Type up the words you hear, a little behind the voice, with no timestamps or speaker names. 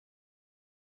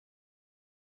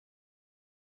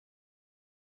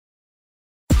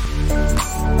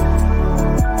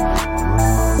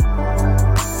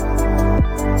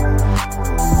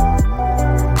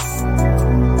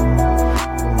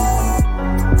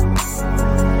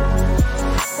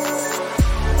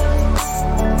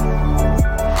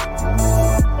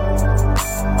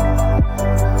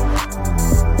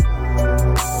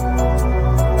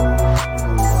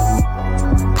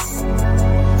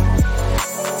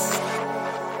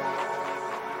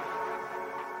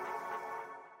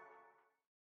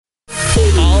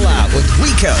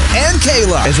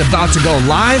Kayla is about to go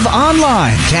live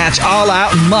online. Catch All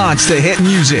Out Monster hit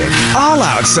music, All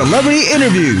Out celebrity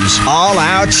interviews, All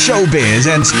Out showbiz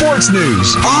and sports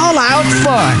news, All Out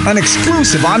fun, an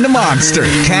exclusive on the Monster.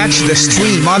 Catch the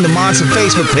stream on the Monster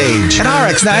Facebook page at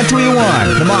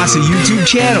RX931, the Monster YouTube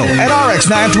channel at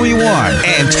RX931,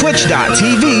 and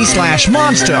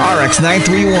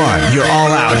twitch.tv/MonsterRX931. Your All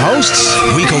Out hosts,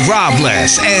 Rico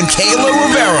Robles and Kayla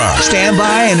Rivera. Stand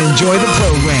by and enjoy the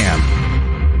program.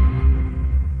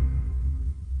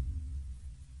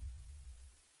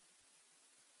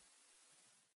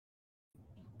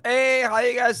 Hey, how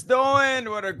you guys doing?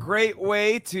 What a great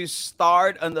way to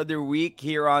start another week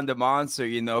here on the Monster.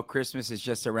 You know, Christmas is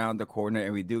just around the corner,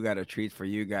 and we do got a treat for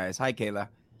you guys. Hi, Kayla.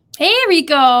 Hey,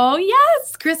 Rico.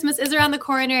 Yes, Christmas is around the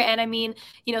corner. And I mean,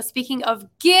 speaking of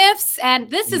gifts, and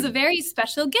this is a very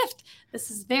special gift. This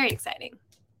is very exciting.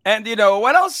 And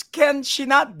what else can she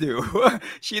not do?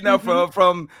 She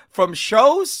from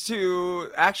shows to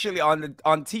actually on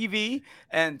TV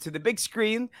and to the big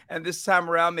screen, and this time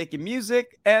around making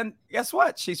music. And guess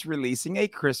what? She's releasing a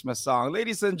Christmas song.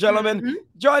 Ladies and gentlemen,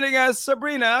 joining us,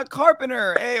 Sabrina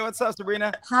Carpenter. Hey, what's up,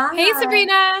 Sabrina? Hi. Hey,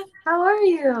 Sabrina. How are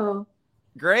you?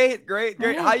 Great.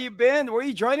 How you been? Where are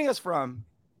you joining us from?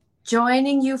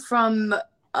 Joining you from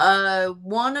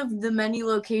one of the many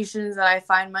locations that I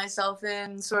find myself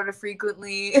in sort of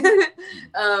frequently.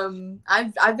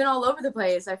 I've been all over the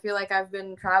place. I feel like I've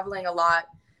been traveling a lot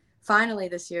finally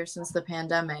this year since the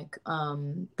pandemic.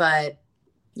 But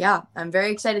yeah, I'm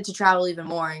very excited to travel even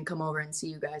more and come over and see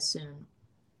you guys soon.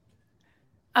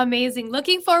 Amazing.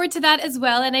 Looking forward to that as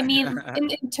well. And I mean,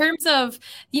 in terms of,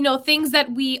 things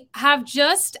that we have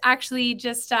just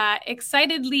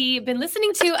excitedly been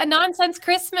listening to, A Nonsense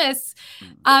Christmas.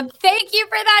 Thank you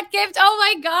for that gift. Oh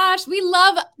my gosh. We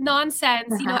love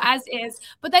nonsense, as is.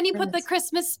 But then you put the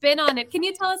Christmas spin on it. Can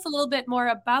you tell us a little bit more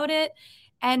about it?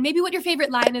 And maybe what your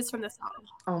favorite line is from the song?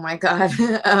 Oh my God.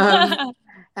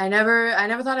 I never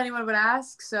thought anyone would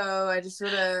ask. So I just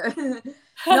sort of,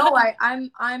 no,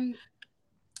 I'm,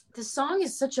 the song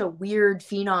is such a weird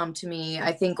phenom to me,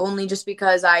 I think only just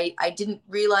because I didn't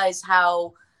realize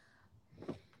how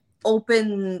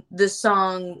open the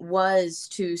song was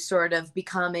to sort of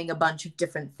becoming a bunch of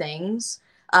different things.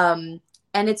 And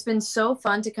it's been so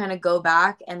fun to kind of go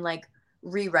back and like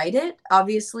rewrite it.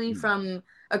 Obviously, from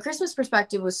a Christmas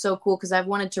perspective was so cool because I've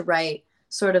wanted to write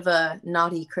sort of a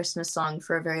naughty Christmas song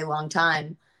for a very long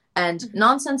time. And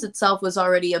Nonsense itself was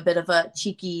already a bit of a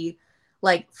cheeky,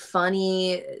 like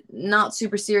funny, not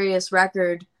super serious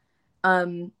record.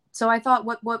 So I thought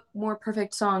what more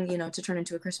perfect song, to turn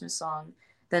into a Christmas song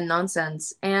than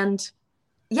Nonsense. And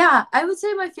yeah, I would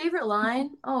say my favorite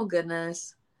line, oh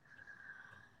goodness.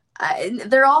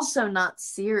 They're also not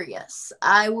serious.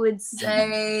 I would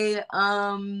say,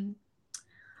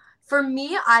 for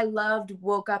me, I loved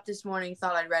Woke Up This Morning,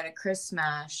 Thought I'd Write a Chris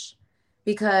Smash.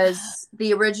 Because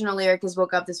the original lyric is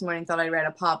woke up this morning, thought I'd write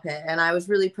a pop hit. And I was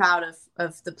really proud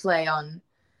of the play on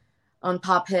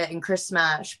pop hit and Chris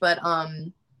Smash. But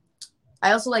I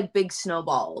also like big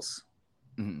snowballs.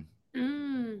 And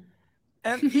when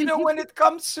it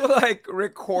comes to like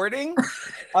recording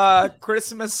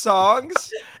Christmas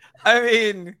songs, I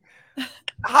mean,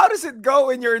 how does it go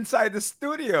when you're inside the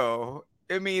studio?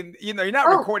 I mean, you're not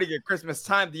recording at Christmas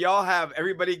time. Do y'all have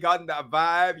everybody gotten that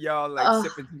vibe? Y'all like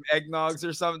sipping some eggnogs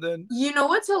or something?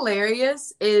 What's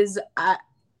hilarious is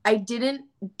I didn't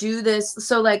do this.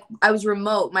 So like I was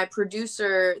remote. My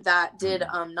producer that did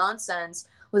Nonsense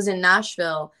was in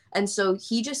Nashville. And so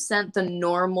he just sent the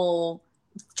normal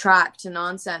track to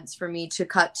Nonsense for me to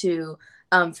cut to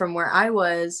from where I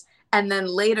was. And then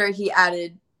later he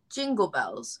added Jingle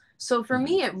Bells. So for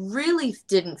me, it really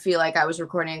didn't feel like I was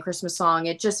recording a Christmas song.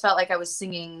 It just felt like I was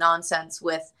singing Nonsense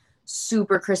with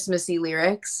super Christmassy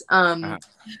lyrics.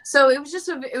 So it was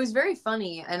it was very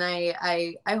funny. And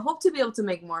I hope to be able to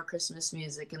make more Christmas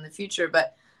music in the future.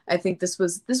 But I think this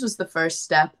was the first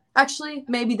step. Actually,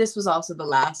 maybe this was also the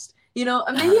last. Maybe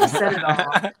I said it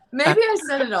all. Maybe I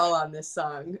said it all on this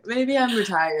song. Maybe I'm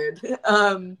retired.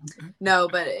 No,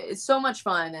 but it's so much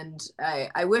fun, and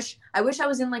I wish I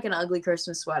was in like an ugly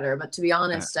Christmas sweater. But to be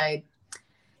honest,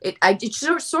 it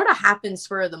sort of happened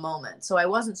spur of the moment, so I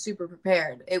wasn't super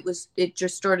prepared. It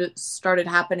just started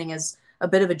happening as a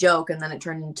bit of a joke, and then it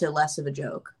turned into less of a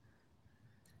joke.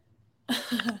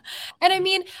 And I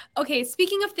mean, okay,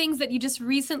 speaking of things that you just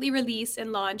recently released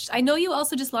and launched, I know you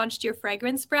also just launched your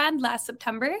fragrance brand last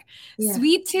September. Yeah.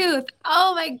 Sweet Tooth.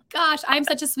 Oh my gosh, I'm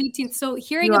such a sweet tooth. So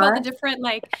hearing about the different,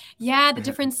 the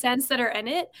different scents that are in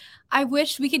it, I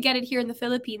wish we could get it here in the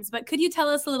Philippines. But could you tell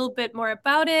us a little bit more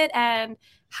about it, and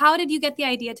how did you get the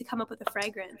idea to come up with a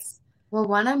fragrance? Well,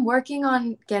 one, I'm working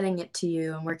on getting it to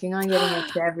you. I'm working on getting it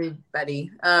to everybody.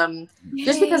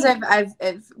 Just because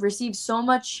I've received so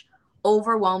much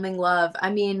overwhelming love.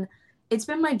 I mean, it's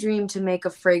been my dream to make a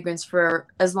fragrance for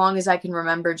as long as I can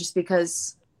remember, just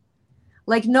because,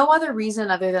 like, no other reason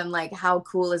other than like how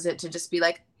cool is it to just be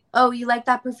like, oh, you like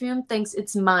that perfume? Thanks,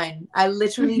 it's mine. I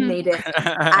literally made it.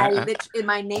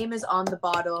 My name is on the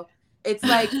bottle. It's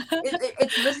like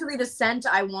it's literally the scent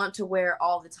I want to wear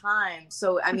all the time.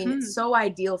 So I mean, it's so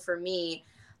ideal for me,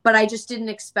 but I just didn't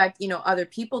expect, other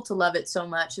people to love it so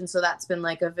much, and so that's been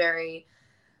like a very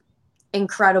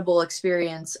incredible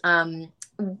experience.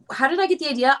 How did I get the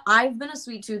idea? I've been a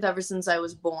sweet tooth ever since I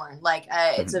was born. Like,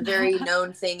 it's a very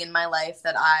known thing in my life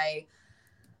that I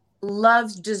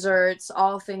love desserts,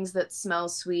 all things that smell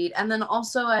sweet, and then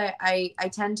also I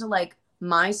tend to like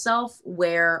myself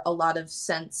wear a lot of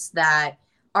scents that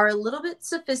are a little bit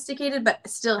sophisticated but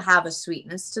still have a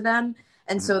sweetness to them.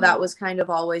 And so that was kind of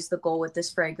always the goal with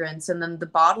this fragrance. And then the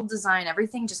bottle design,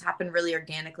 everything just happened really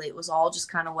organically. It was all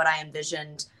just kind of what I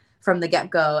envisioned from the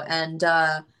get-go. And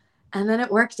then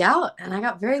it worked out and I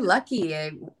got very lucky.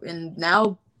 And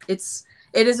now it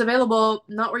is available,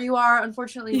 not where you are,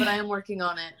 unfortunately, but I am working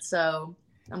on it. So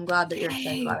I'm glad that you're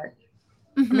excited about it.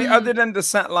 I mean, other than the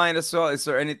scent line as well, is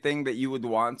there anything that you would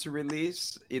want to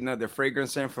release? The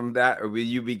fragrance line from that, or will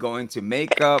you be going to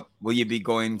makeup? Will you be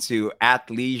going to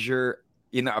athleisure,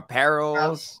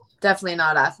 apparels? Definitely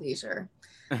not athleisure.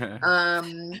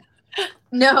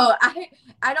 No,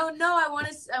 I don't know. I want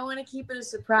to keep it a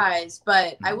surprise,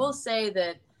 but I will say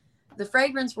that the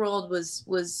fragrance world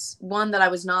was one that I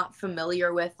was not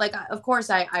familiar with. Like, of course,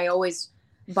 I always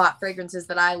bought fragrances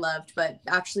that I loved, but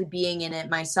actually being in it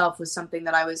myself was something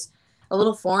that I was a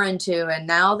little foreign to. And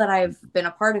now that I've been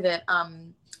a part of it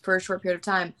for a short period of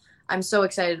time, I'm so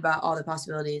excited about all the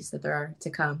possibilities that there are to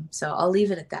come. So I'll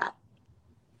leave it at that.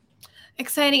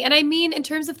 Exciting. And I mean, in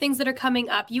terms of things that are coming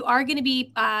up, you are going to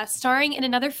be starring in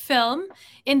another film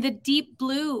in The Deep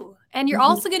Blue. And you're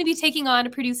also going to be taking on a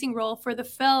producing role for the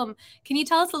film. Can you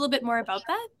tell us a little bit more about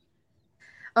that?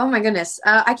 Oh my goodness.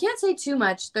 I can't say too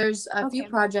much. There's a few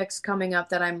projects coming up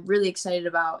that I'm really excited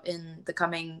about in the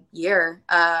coming year,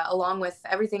 along with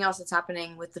everything else that's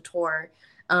happening with the tour.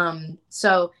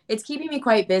 So it's keeping me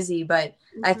quite busy, but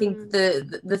I think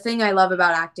the thing I love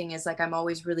about acting is like I'm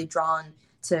always really drawn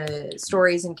to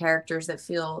stories and characters that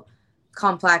feel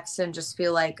complex and just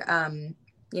feel like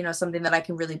something that I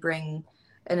can really bring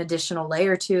an additional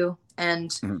layer to.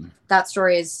 And that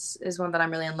story is one that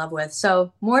I'm really in love with.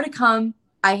 So more to come.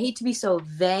 I hate to be so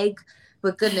vague,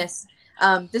 but goodness,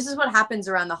 this is what happens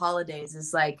around the holidays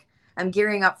is like I'm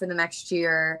gearing up for the next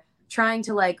year, trying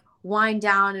to like wind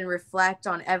down and reflect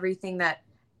on everything that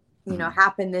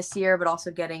happened this year, but also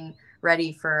getting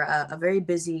ready for a very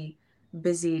busy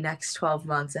next 12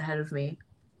 months ahead of me.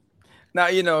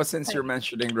 Now, since you're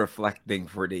mentioning reflecting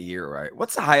for the year, right?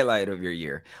 What's the highlight of your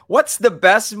year? What's the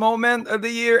best moment of the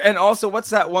year? And also,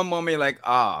 what's that one moment you're like,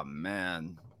 oh,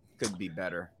 man, could be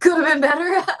better? Could have been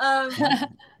better.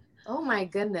 Oh, my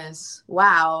goodness.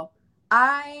 Wow.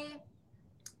 I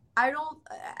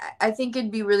think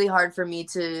it'd be really hard for me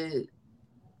to,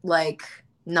 like,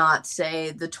 not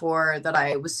say the tour that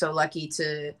I was so lucky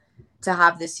to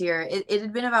have this year. It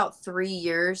had been about 3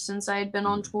 years since I had been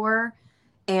on tour.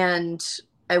 And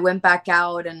I went back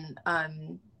out and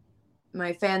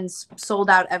my fans sold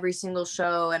out every single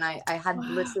show. And I had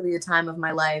literally the time of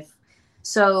my life.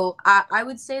 So I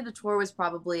would say the tour was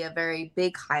probably a very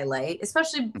big highlight,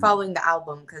 especially following the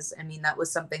album. Because, I mean, that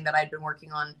was something that I'd been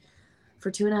working on for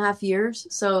 2.5 years.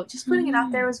 So just putting it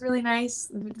out there was really nice.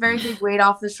 Very big weight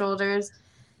off the shoulders.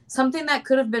 Something that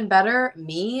could have been better,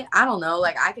 I don't know.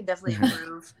 Like, I could definitely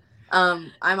improve.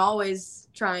 I'm always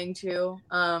trying to.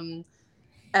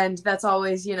 And that's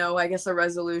always, I guess a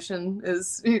resolution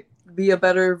is be a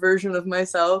better version of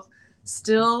myself.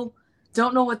 Still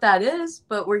don't know what that is,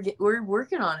 but we're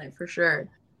working on it for sure.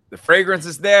 The fragrance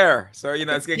is there. So,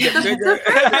 it's going to get bigger.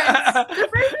 The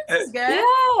fragrance is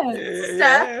good.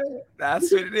 Yeah,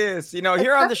 that's what it is.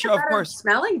 Here on the show, of course.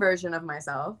 Smelling version of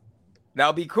myself.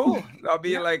 That'll be cool. That'll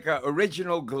be like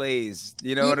original glaze.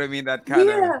 You know what I mean? That kind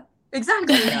of. Yeah,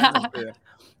 exactly.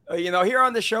 Here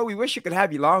on the show, we wish we could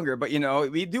have you longer, but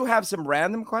we do have some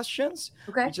random questions.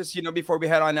 Okay. Just before we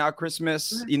head on out,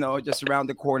 Christmas, just around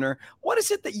the corner. What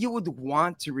is it that you would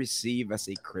want to receive as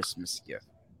a Christmas gift?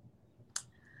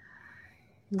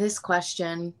 This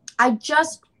question,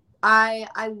 I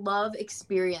love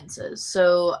experiences.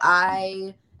 So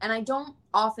I don't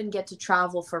often get to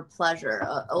travel for pleasure.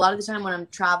 A lot of the time when I'm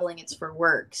traveling, it's for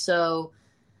work. So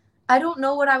I don't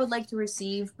know what I would like to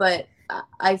receive, but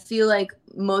I feel like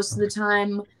most of the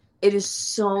time it is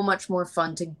so much more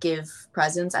fun to give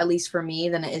presents, at least for me,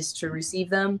 than it is to receive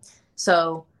them.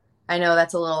 So I know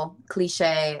that's a little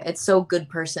cliche. It's so good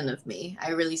person of me.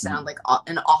 I really sound like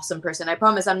an awesome person. I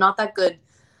promise I'm not that good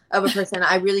of a person.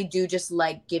 I really do just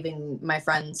like giving my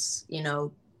friends, you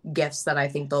know, gifts that I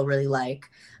think they'll really like.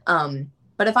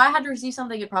 But if I had to receive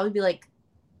something, it'd probably be like,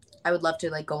 I would love to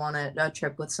like go on a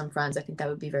trip with some friends. I think that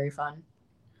would be very fun.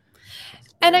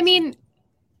 And I mean,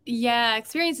 yeah,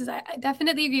 experiences. I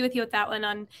definitely agree with you with that one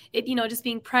on it, you know, just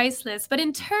being priceless. But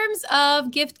in terms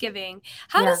of gift giving,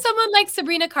 how does someone like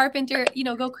Sabrina Carpenter, you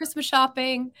know, go Christmas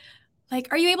shopping? Like,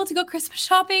 are you able to go Christmas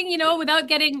shopping, you know, without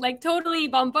getting like totally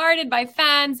bombarded by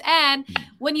fans? And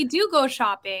when you do go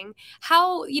shopping,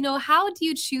 how do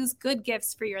you choose good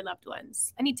gifts for your loved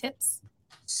ones? Any tips?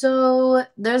 So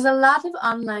there's a lot of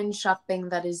online shopping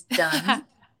that is done.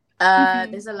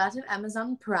 There's a lot of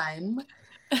Amazon Prime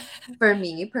for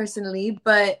me personally,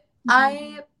 but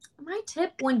my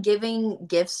tip when giving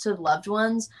gifts to loved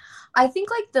ones, I think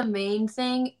like the main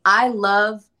thing, I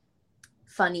love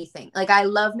funny thing. Like I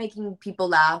love making people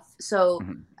laugh. So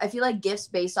I feel like gifts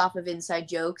based off of inside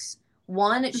jokes,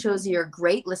 one, it shows you're a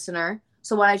great listener.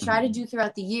 So what I try to do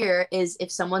throughout the year is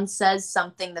if someone says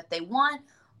something that they want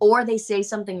or they say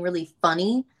something really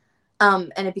funny,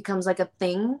 and it becomes like a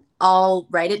thing, I'll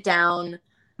write it down,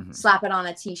 slap it on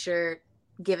a t-shirt,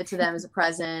 give it to them as a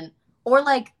present, or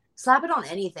like slap it on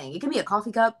anything. It can be a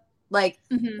coffee cup. Like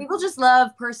people just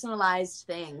love personalized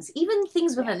things, even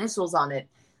things with initials on it.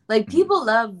 Like people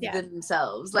love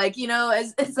themselves. Like, you know,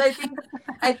 as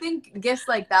I think gifts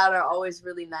like that are always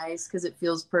really nice because it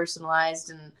feels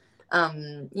personalized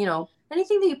and you know,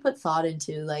 anything that you put thought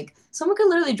into. Like someone could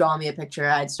literally draw me a picture,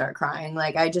 I'd start crying.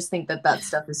 Like I just think that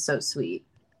stuff is so sweet.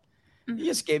 You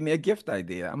just gave me a gift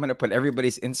idea. I'm gonna put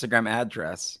everybody's Instagram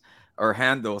address or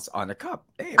handles on a cup.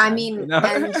 Hey, I mean, you know?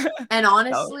 and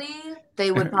honestly,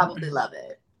 they would probably love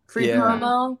it. Free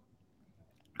promo.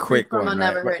 Quick promo one.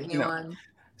 Never hurt You know, anyone.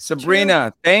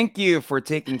 Sabrina, thank you for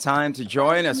taking time to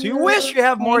join us. We wish you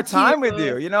have more time with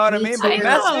you. You know what I mean? But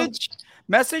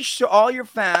message to all your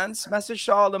fans, message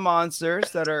to all the monsters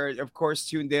that are, of course,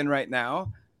 tuned in right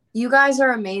now. You guys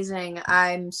are amazing.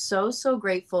 I'm so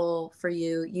grateful for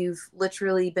you. You've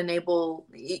literally been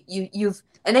you've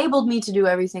enabled me to do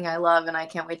everything I love, and I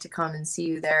can't wait to come and see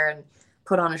you there and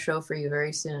put on a show for you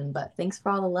very soon. But thanks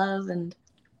for all the love, and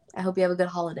I hope you have a good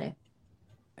holiday.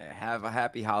 Have a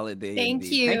happy holiday. Thank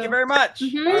indeed. you. Thank you very much.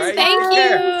 Thank you.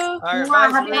 All right,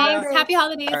 bye, happy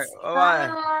holidays. All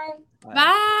right, bye.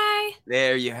 Bye.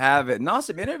 There you have it. An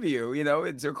awesome interview. You know,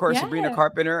 it's of course Sabrina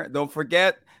Carpenter. Don't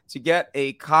forget to get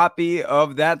a copy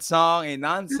of that song, A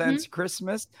Nonsense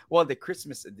Christmas. Well, the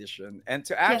Christmas edition. And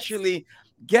to actually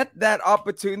get that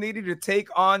opportunity to take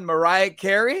on Mariah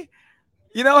Carey.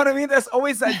 You know what I mean? There's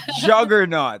always a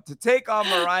juggernaut to take on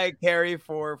Mariah Carey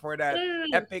for that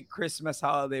epic Christmas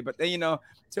holiday. But then, you know,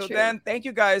 till then, thank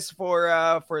you guys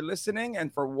for listening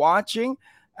and for watching.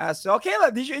 So,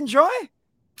 Kayla, did you enjoy?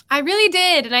 I really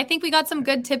did. And I think we got some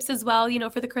good tips as well, you know,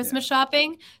 for the Christmas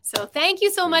shopping. So thank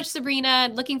you so much, Sabrina.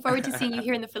 And looking forward to seeing you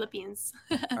here in the Philippines.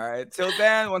 All right. Till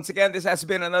then, once again, this has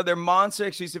been another Monster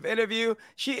exclusive interview.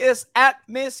 She is at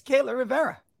Miss Kayla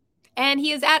Rivera. And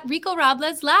he is at Rico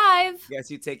Robles Live.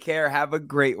 Yes, you take care. Have a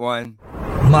great one.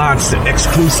 Monster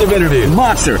exclusive interview.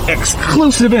 Monster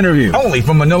exclusive interview. Only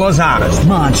from Manila's hottest.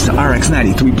 Monster RX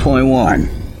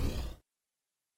 93.1.